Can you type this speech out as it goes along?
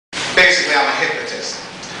Basically, I'm a hypnotist.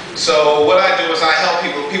 So what I do is I help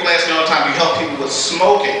people. People ask me all the time, do you help people with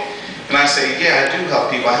smoking? And I say, yeah, I do help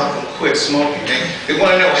people. I help them quit smoking. They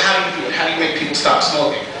want to know, how do you do it? How do you make people stop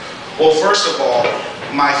smoking? Well, first of all,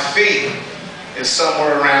 my fee is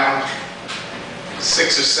somewhere around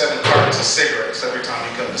 6 or 7 cartons of cigarettes every time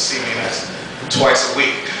you come to see me, and that's twice a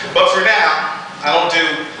week. But for now, I don't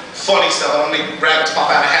do funny stuff. I don't make rabbits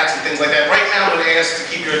pop out of hats and things like that. Right now, I'm going to ask to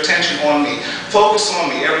keep your attention on me. Focus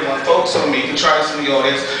on me, everyone. Focus on me. You can try this in the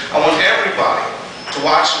audience. I want everybody to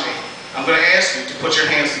watch me. I'm going to ask you to put your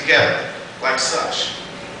hands together, like such.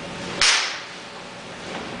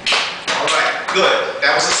 All right, good.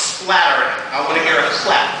 That was a splattering. I want to hear a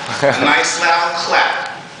clap. A nice loud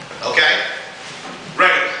clap. Okay?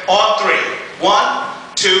 Ready? On 3. 1,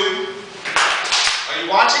 2. Are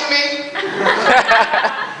you watching me?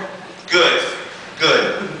 Good,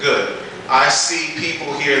 good, good. I see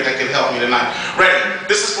people here that can help me tonight. Ready?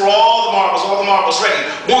 This is for all the marbles, ready?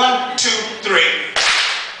 1, 2, 3.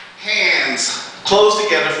 Hands close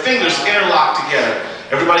together, fingers interlocked together.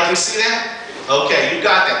 Everybody can see that? Okay, you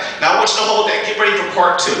got that. Now I want you to hold that. Get ready for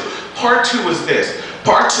part 2. Part 2 is this.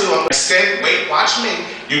 Part 2, I'm going to extend, wait, watch me.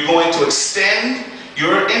 You're going to extend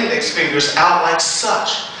your index fingers out like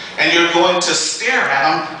such. And you're going to stare at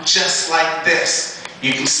them just like this.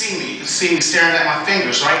 You can see me staring at my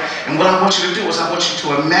fingers, right? And what I want you to do is I want you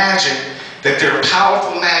to imagine that there are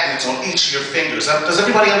powerful magnets on each of your fingers. Does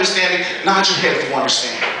everybody understand me? Nod your head if you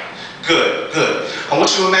understand. Good, good. I want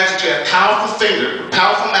you to imagine that you have powerful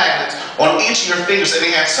magnets on each of your fingers, and they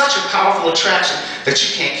have such a powerful attraction that you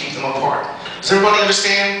can't keep them apart. Does everybody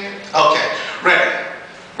understand? Okay, ready?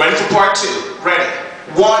 Ready for part 2. Ready?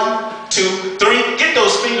 1, 2, 3. Get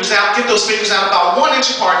those fingers out. Get those fingers out about 1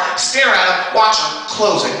 inch apart. Stare at them. Watch them.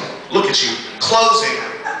 Closing. Look at you. Closing.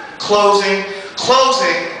 Closing.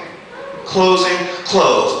 Closing. Closing.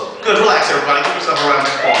 Close. Good. Relax, everybody. Give yourself a round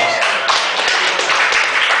of applause.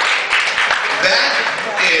 That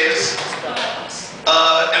is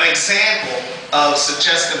an example of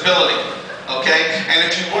suggestibility. Okay? And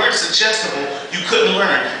if you weren't suggestible, you couldn't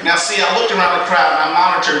learn. Now see, I looked around the crowd and I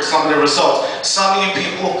monitored some of the results. Some of you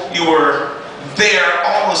people, you were there,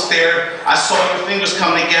 almost there. I saw your fingers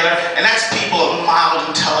come together, and that's people of mild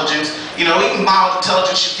intelligence. You know, even mild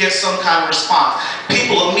intelligence, you get some kind of response.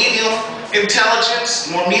 People of medium intelligence,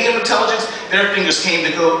 more medium intelligence, their fingers came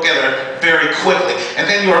together very quickly. And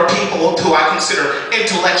then there are people who I consider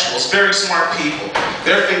intellectuals, very smart people.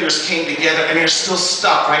 Their fingers came together and they're still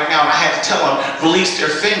stuck right now, and I had to tell them, release their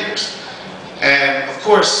fingers. And of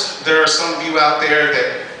course, there are some of you out there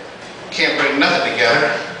that can't bring nothing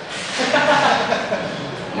together.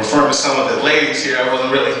 I'm referring to some of the ladies here. I'm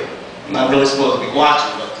not really supposed to be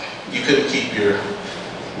watching, but you couldn't keep your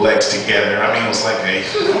legs together. I mean, it was like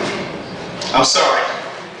I'm sorry.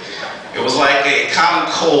 It was like a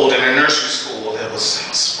common cold in a nursery school that was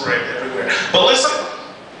spread everywhere. But listen,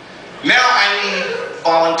 now I need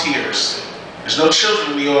volunteers. There's no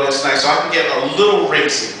children in the audience tonight, so I can get a little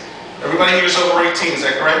racy. Everybody here is over 18, is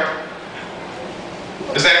that correct?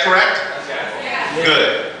 Is that correct? Yeah.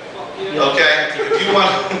 Good. Okay, if you want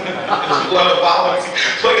to volunteer,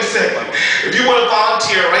 wait a second. If you want to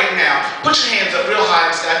volunteer right now, put your hands up real high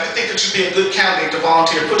in the sky. If you think that you'd be a good candidate to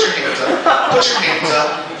volunteer, put your hands up. Put your hands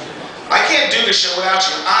up. I can't do this show without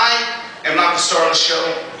you. I am not the star of the show.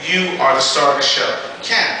 You are the star of the show.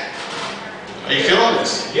 Ken, are you feeling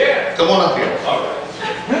this? Yeah. Come on up here. All right.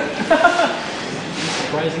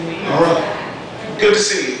 Surprisingly easy. All right. Good to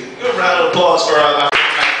see you. Good round of applause for my friend.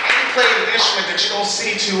 Play an instrument that you don't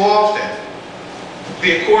see too often.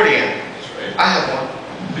 The accordion. I have one.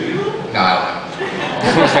 Do you? No, I don't have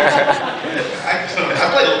one. I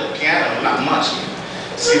play a little piano, not much.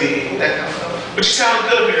 CD, that kind of stuff. But you sounded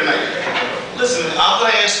good here tonight. Listen, I'm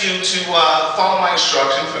going to ask you to follow my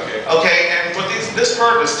instructions. Okay? And for this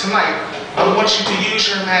purpose tonight, I want you to use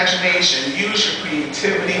your imagination, use your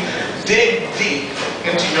creativity, dig deep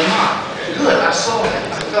into your mind. Good, I saw that,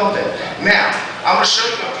 I felt that. Now, I'm going to show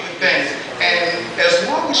you a few things, and as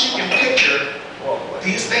long as you can picture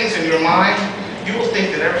these things in your mind, you will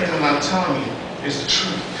think that everything I'm telling you is the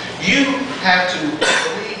truth. You have to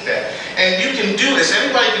believe that. And you can do this,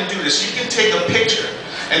 anybody can do this. You can take a picture,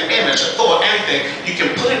 an image, a thought, anything, you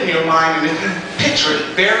can put it in your mind, and if you picture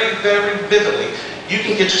it very, very vividly, you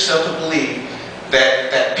can get yourself to believe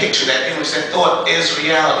that that picture, that image, that thought is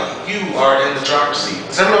reality. You are in the driver's seat.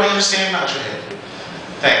 Does everybody understand? Nod your head.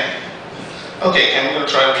 Thank you. Okay, Ken, we're going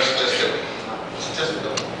to try this suggestively.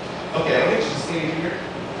 Suggestively. Okay, I want you to stand here.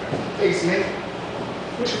 Face me.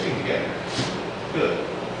 Put your feet together. Good.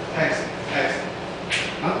 Excellent. Excellent.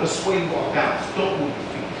 I'm going to sway you off down. Don't move your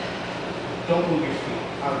feet. Don't move your feet.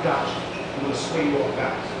 I've got you. I'm going to sway you off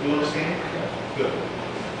balance. You understand? Good.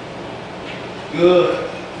 Good.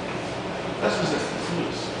 Let's resist this.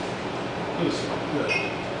 Loose. Loose. Good.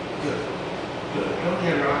 Good. Good. You don't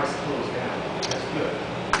have your eyes closed down. That's good.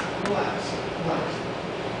 Relax. Relax.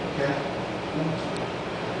 Okay?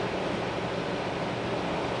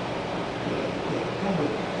 Good. Good. Come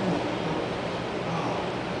with me. Come on. Come on. Oh.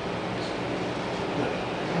 Good.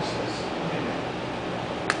 Watch this. Look at that.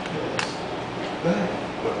 Look at this. Go ahead.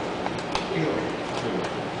 Feel it.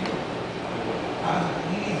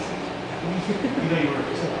 Easy. You know you were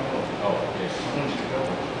accepting both. Oh, yes. I want you to go.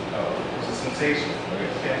 Oh. It's a sensation.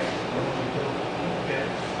 Okay. I want you to go. Okay.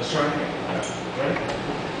 Let's try it again. Ready?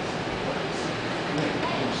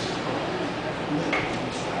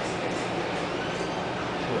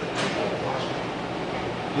 Good. Watch me.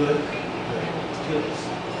 Good. Good. Feel this.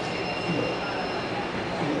 Feel it.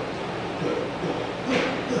 Feel it. Good. Good. Good.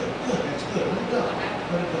 Good. Good. That's good. Let it go.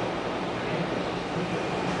 Let it go.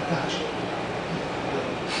 I got you.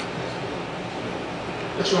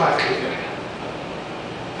 Let your eyes open.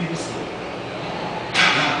 Deep asleep.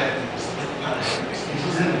 Not that deep asleep. Not that deep asleep.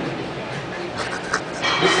 Listen.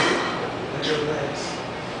 Let your legs.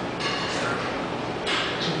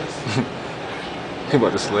 Let your legs. He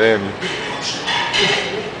about to slam you.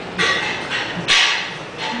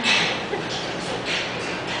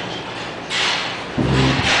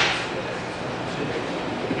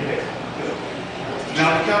 Now,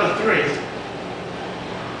 on the count of 3,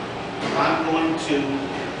 I'm going to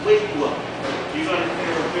wake you up. You're going to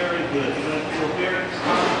feel very good. You're going to feel very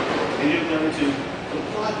calm, and you're going to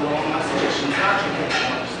comply with all my suggestions. Not your head, you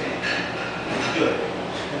understand? Good.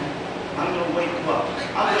 Okay? I'm going to wake you up.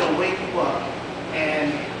 I'm going to wake you up, and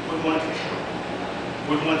we're going to count.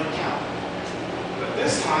 We're going to count. But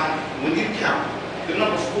this time, when you count, the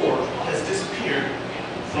number 4 has disappeared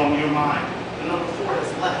from your mind. The number 4 has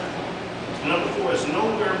left. The number 4 is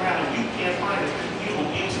nowhere around. If you can't find it, you don't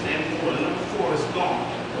use it anymore. The number 4 is gone.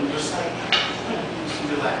 When you're sight,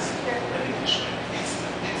 relax.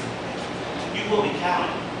 You will be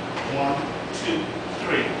counting. 1, 2,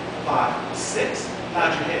 3, 5, 6. Nod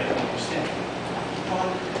your head if you understand. 1,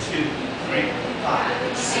 2, 3,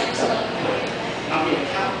 5, 6. Good. I'm going to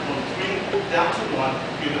count from 3 down to 1.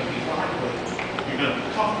 You're going to be wide awake. You're going to be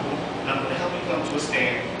comfortable. And I'm going to help you come to a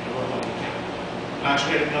stand. And we're going to count. Nod your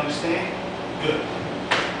head if you understand. Good.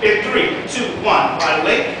 In 3, 2, 1, wide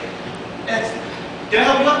awake. Excellent. Can I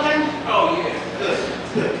help you up, Ken? Oh, yeah. Good.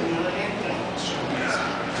 Good. Give me another hand.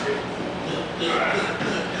 Good.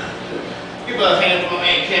 Give a hand for my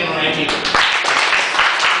man Ken right here.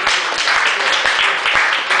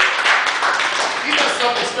 He does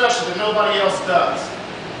something special that nobody else does.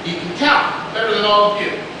 He can count better than all of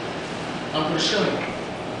you. I'm going to show you.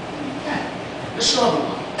 Okay. Let's show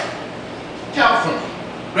everyone. Count for me.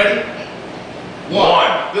 Ready?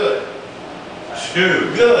 1. Good.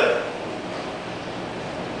 2. Good.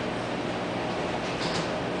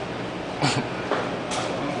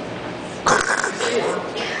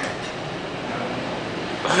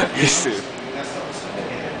 You see.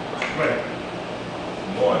 Ready?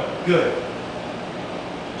 1. Good.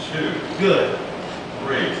 2. Good.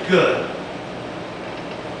 3. Good.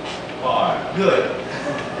 5. Good.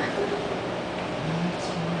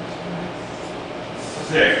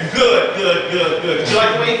 6. Good, good, good, good. Do you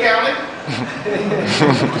like the way he counted?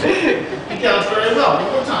 He counts very well.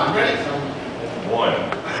 One more time. Ready? 1,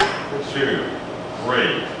 2,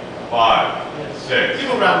 3, 5, 6. Give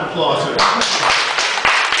him a round of applause.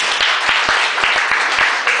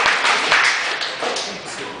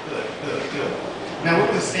 Good, good, good. Now we're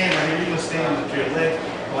going to stand right here. You're going to stand with your legs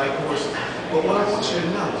like horses. But what I want you to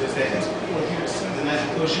know is that these people are here to see tonight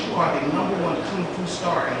because you are the #1 Kung Fu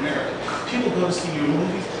star in America. People go to see your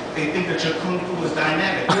movies, they think that your Kung Fu is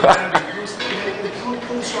dynamic. You're going to be Bruce Lee, and the Kung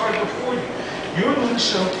Fu stars before you. You're going to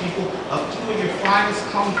show people a few of your finest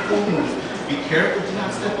Kung Fu moves. Be careful, do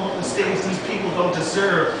not step off the stage. These people don't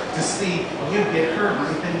deserve to see you get hurt or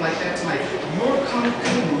anything like that tonight. Your Kung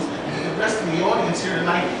Fu moves, and the rest of the audience here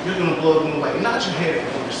tonight, you're going to blow them away. Not your head, if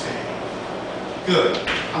you understand. Good.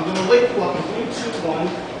 I'm going to wake you up in 3, 2, 1.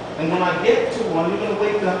 And when I get to 1, you're going to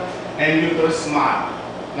wake up and you're going to smile.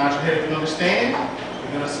 Nod your head if you understand.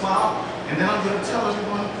 You're going to smile. And then I'm going to tell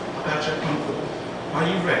everyone about your Kung Fu. Are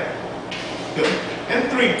you ready? Good. In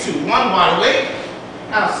 3, 2, 1, wide awake.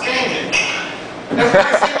 Outstanding.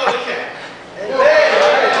 Everybody say hello to Ken.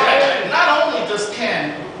 Not only does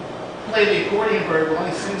Ken play the accordion very well,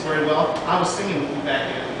 he sings very well. I was singing with you back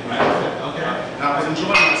there. Okay? And I was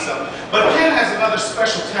enjoying myself. But Ken has another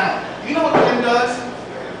special talent. You know what Ken does?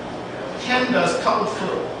 Ken does Kung Fu.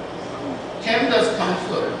 Ken does Kung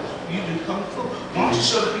Fu. You do Kung Fu. kung fu. Why don't you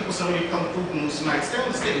show the people some of your kung fu moves tonight? Stay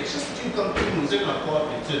on the stage, just a few kung fu moves. They're gonna call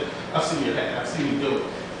up you too. I've seen your head. I've seen you do it.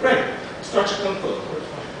 Ready? Start your kung fu.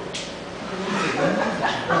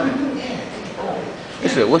 He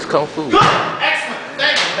said, what's kung fu? Good! Excellent!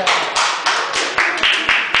 Thank you!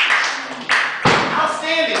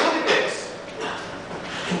 Outstanding! Look at this!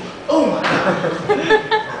 Oh my God!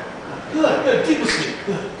 Good, good. Deep sleep.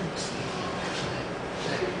 Good.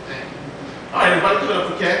 Thank you, thank you. All right, everybody, give it up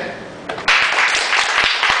for Ken.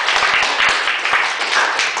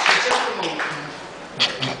 For just a moment,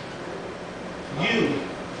 you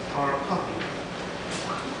are a puppy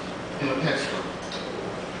in a pet store.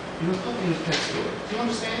 You're a puppy in a pet store. Do you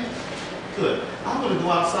understand? Good. I'm going to go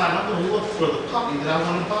outside and I'm going to look for the puppy that I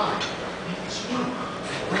want to buy. It's you.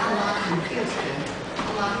 But I'm not convinced, Ken.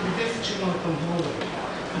 I'm not convinced that you want to come home with me.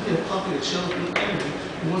 I get a puppy that shows me angry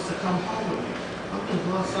and wants to come home with me. I'm going to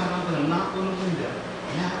go outside and I'm going to knock on the window.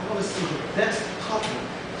 Now I want to see the best puppy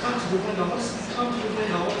come to the window. I want to see you come to the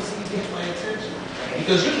window. I want to see you get my attention.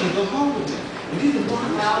 Because you're going to go home with me. If you can walk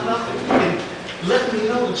loud enough and you can let me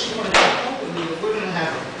know that you want to go home with me, that we're going to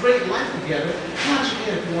have a great life together, nod your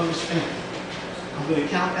head if you understand. I'm going to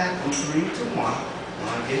count back from 3 to 1. When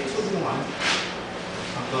I get to 1,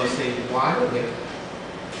 I'm going to say wide awake.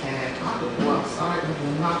 And I'm going to go outside and I'm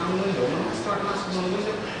going to knock on the window. When I start knocking on the window,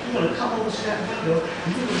 you're going to come over to that window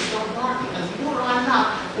and you're going to start barking. As the more I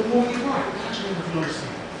knock, the more you bark. Nod your head if you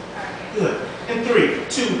understand. Good. In 3,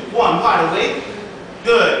 2, 1, wide awake.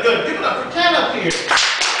 Good, good. Give it up for Ken up here.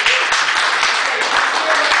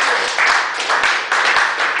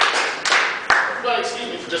 Everybody, excuse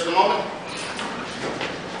me for just a moment.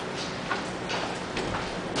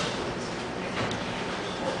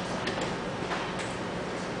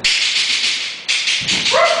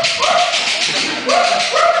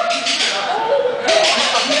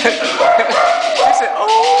 He said, oh.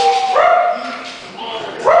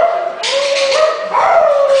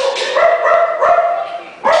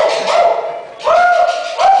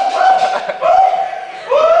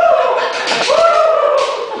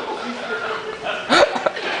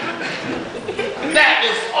 That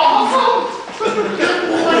is awesome!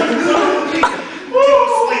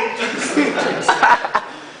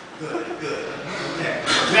 Good, good. Okay.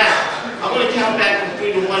 Now, I'm going to count back from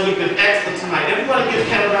 3 to 1. You've been excellent tonight. Everybody give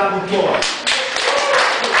Ken a round of applause.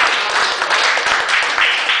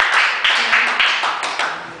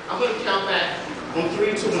 I'm going to count back from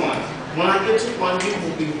 3 to 1. When I get to 1, you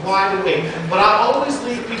will be wide awake. But I always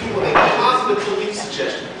leave people with a positive belief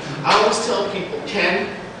suggestion. I always tell people, Ken,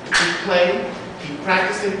 keep playing, keep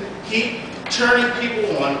practicing, keep turning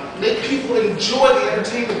people on, make people enjoy the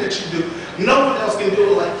entertainment that you do. No one else can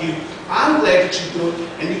do it like you. I'm glad that you do it,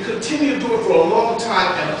 and you continue to do it for a long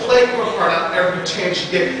time and play your heart out every chance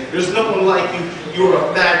you get. There's no one like you. You're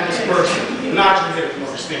a fabulous person. Nod your head if you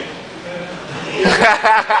understand.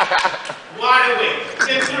 Wide awake.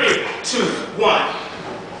 In 3, 2, 1.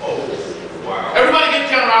 Oh, wow. Everybody give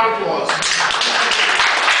Ken a round of applause.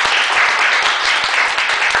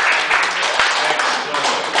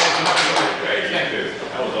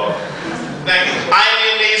 That was awesome. Thank you. I am the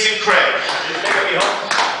amazing Craig.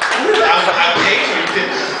 I paid for you,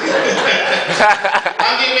 didn't I?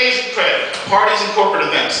 I'm the amazing Craig. Parties and corporate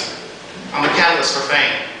events. I'm a catalyst for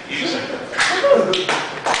fame. User.